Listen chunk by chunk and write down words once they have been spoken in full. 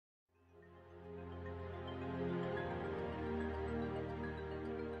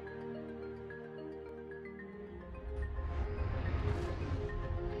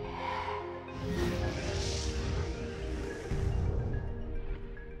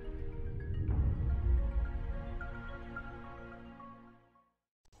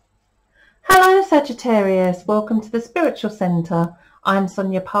Sagittarius, welcome to the Spiritual Centre. I'm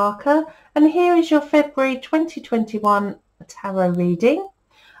Sonia Parker and here is your February 2021 tarot reading.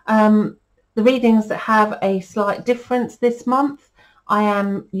 The readings that have a slight difference this month, I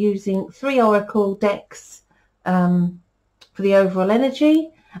am using 3 oracle decks for the overall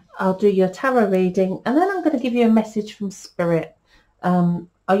energy. I'll do your tarot reading and then I'm going to give you a message from Spirit.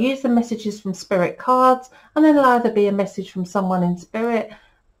 I'll use the messages from Spirit cards and then it'll either be a message from someone in Spirit,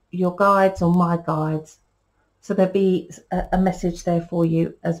 your guides, or my guides. So there'll be a message there for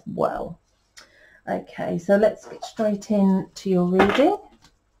you as well. Okay, so let's get straight into your reading.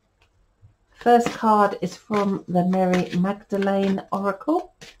 First card is from the Mary Magdalene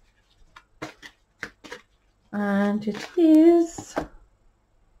Oracle. And it is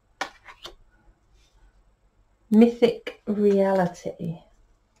Mythic Reality.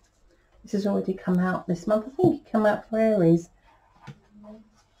 This has already come out this month. I think it came out for Aries.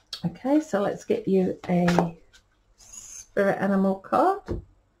 Okay, so let's get you a spirit animal card,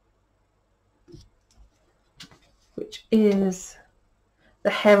 which is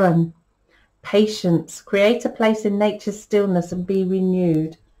the Heron. Patience. Create a place in nature's stillness and be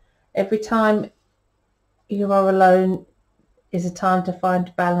renewed. Every time you are alone is a time to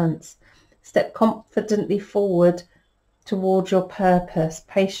find balance. Step confidently forward towards your purpose.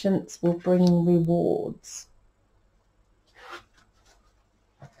 Patience will bring rewards.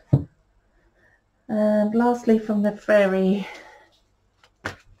 And lastly, from the Fairy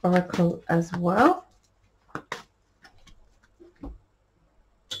Oracle as well.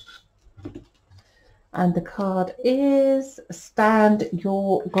 And the card is Stand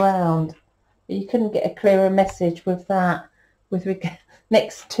Your Ground. You couldn't get a clearer message with that,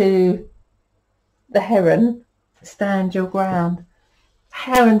 next to the Heron. Stand your ground.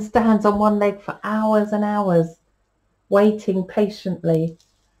 Heron stands on one leg for hours and hours, waiting patiently.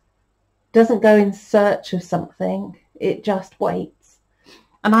 Doesn't go in search of something, it just waits.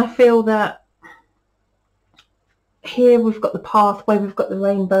 And I feel that here we've got the pathway, we've got the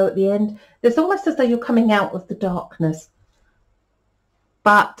rainbow at the end. It's almost as though you're coming out of the darkness,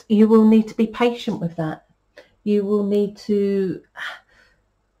 but you will need to be patient with that. You will need to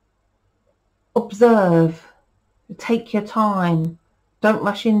observe, take your time, don't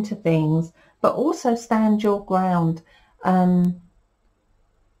rush into things, but also stand your ground. And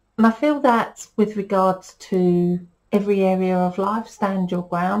I feel that with regards to every area of life, stand your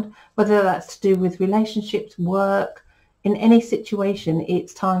ground, whether that's to do with relationships, work, in any situation,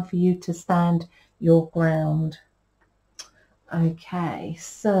 it's time for you to stand your ground. Okay,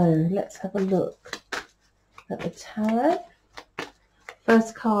 so let's have a look at the tarot.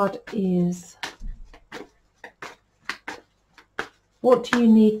 First card is, what do you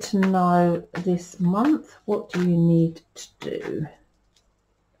need to know this month? What do you need to do?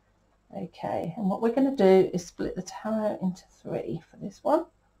 Okay, and what we're going to do is split the tarot into 3 for this one.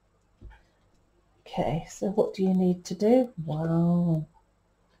 Okay, so what do you need to do? Wow.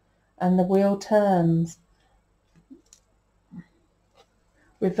 And the wheel turns.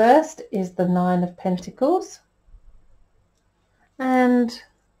 Reversed is the 9 of Pentacles. And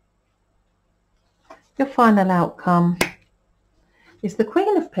your final outcome is the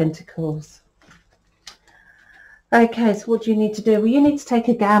Queen of Pentacles. Okay, so what do you need to do? Well, you need to take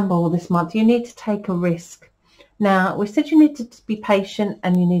a gamble this month. You need to take a risk. Now, we said you need to be patient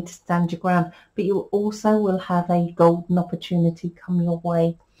and you need to stand your ground, but you also will have a golden opportunity come your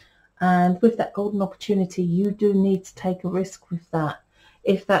way. And with that golden opportunity, you do need to take a risk with that.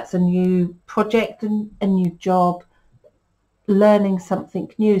 If that's a new project, a new job, learning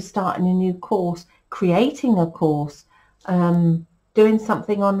something new, starting a new course, creating a course, doing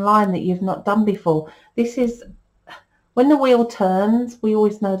something online that you've not done before. This is, when the wheel turns, we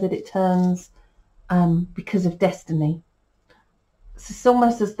always know that it turns because of destiny. So it's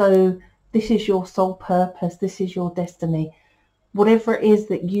almost as though this is your sole purpose, this is your destiny. Whatever it is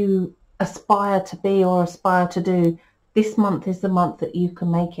that you aspire to be or aspire to do, this month is the month that you can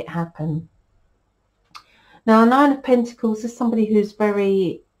make it happen. Now, a 9 of Pentacles is somebody who's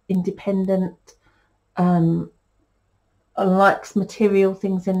very independent, likes material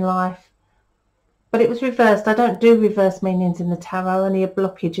things in life. But it was reversed. I don't do reverse meanings in the tarot, only a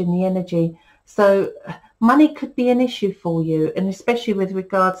blockage in the energy. So money could be an issue for you, and especially with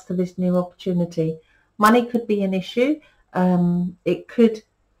regards to this new opportunity. Money could be an issue. It could,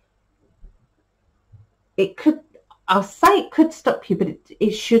 I'll say it could stop you, but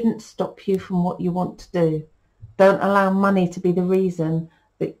it shouldn't stop you from what you want to do. Don't allow money to be the reason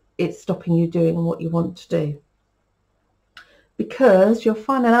that it's stopping you doing what you want to do. Because your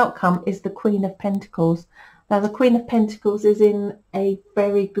final outcome is the Queen of Pentacles. Now the Queen of Pentacles is in a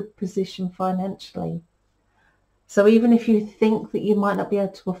very good position financially. So even if you think that you might not be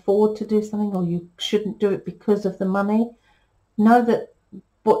able to afford to do something, or you shouldn't do it because of the money, know that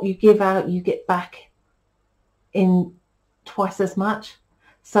what you give out, you get back in twice as much.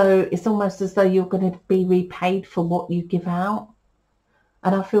 So it's almost as though you're going to be repaid for what you give out.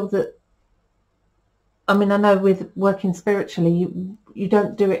 And I feel that, I mean, I know with working spiritually, you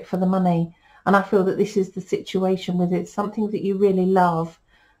don't do it for the money. And I feel that this is the situation with it. Something that you really love,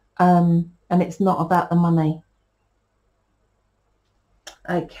 and it's not about the money.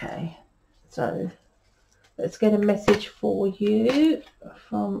 Okay, so let's get a message for you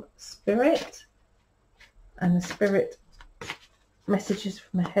from Spirit. And the Spirit messages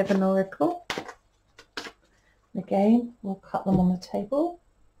from a Heaven Oracle. Again, we'll cut them on the table.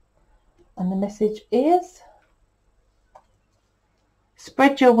 And the message is,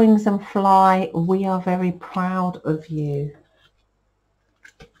 spread your wings and fly. We are very proud of you.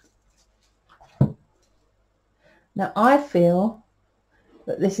 Now, I feel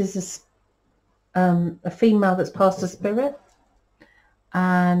that this is a female that's passed a spirit.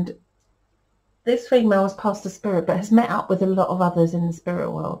 And this female has passed a spirit, but has met up with a lot of others in the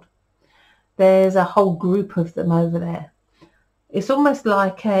spirit world. There's a whole group of them over there. It's almost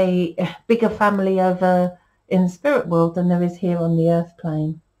like a bigger family over in the spirit world than there is here on the earth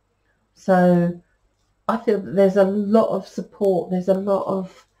plane. So I feel that there's a lot of support. There's a lot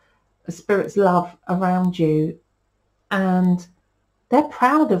of spirit's love around you. And they're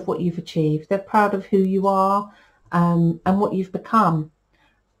proud of what you've achieved. They're proud of who you are, and what you've become.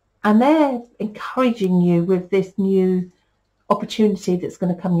 And they're encouraging you with this new opportunity that's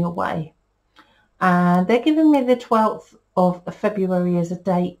going to come your way. And they're giving me the 12th of February as a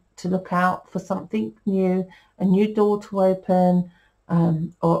date to look out for something new, a new door to open,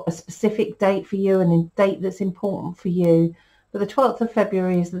 or a specific date for you, and a date that's important for you. But the 12th of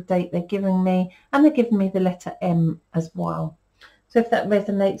February is the date they're giving me, and they're giving me the letter M as well. So if that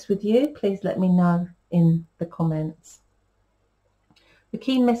resonates with you, please let me know in the comments. The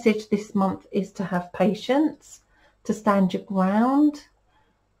key message this month is to have patience, to stand your ground,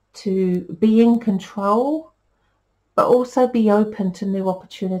 to be in control, but also be open to new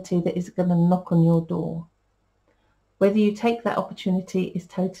opportunity that is going to knock on your door. Whether you take that opportunity is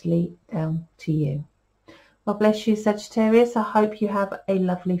totally down to you. God bless you, Sagittarius. I hope you have a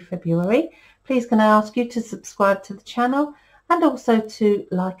lovely February. Please can I ask you to subscribe to the channel and also to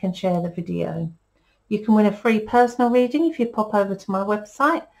like and share the video. You can win a free personal reading if you pop over to my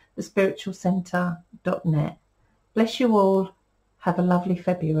website, thespiritualcentre.net. Bless you all. Have a lovely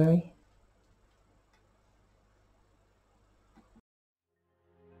February.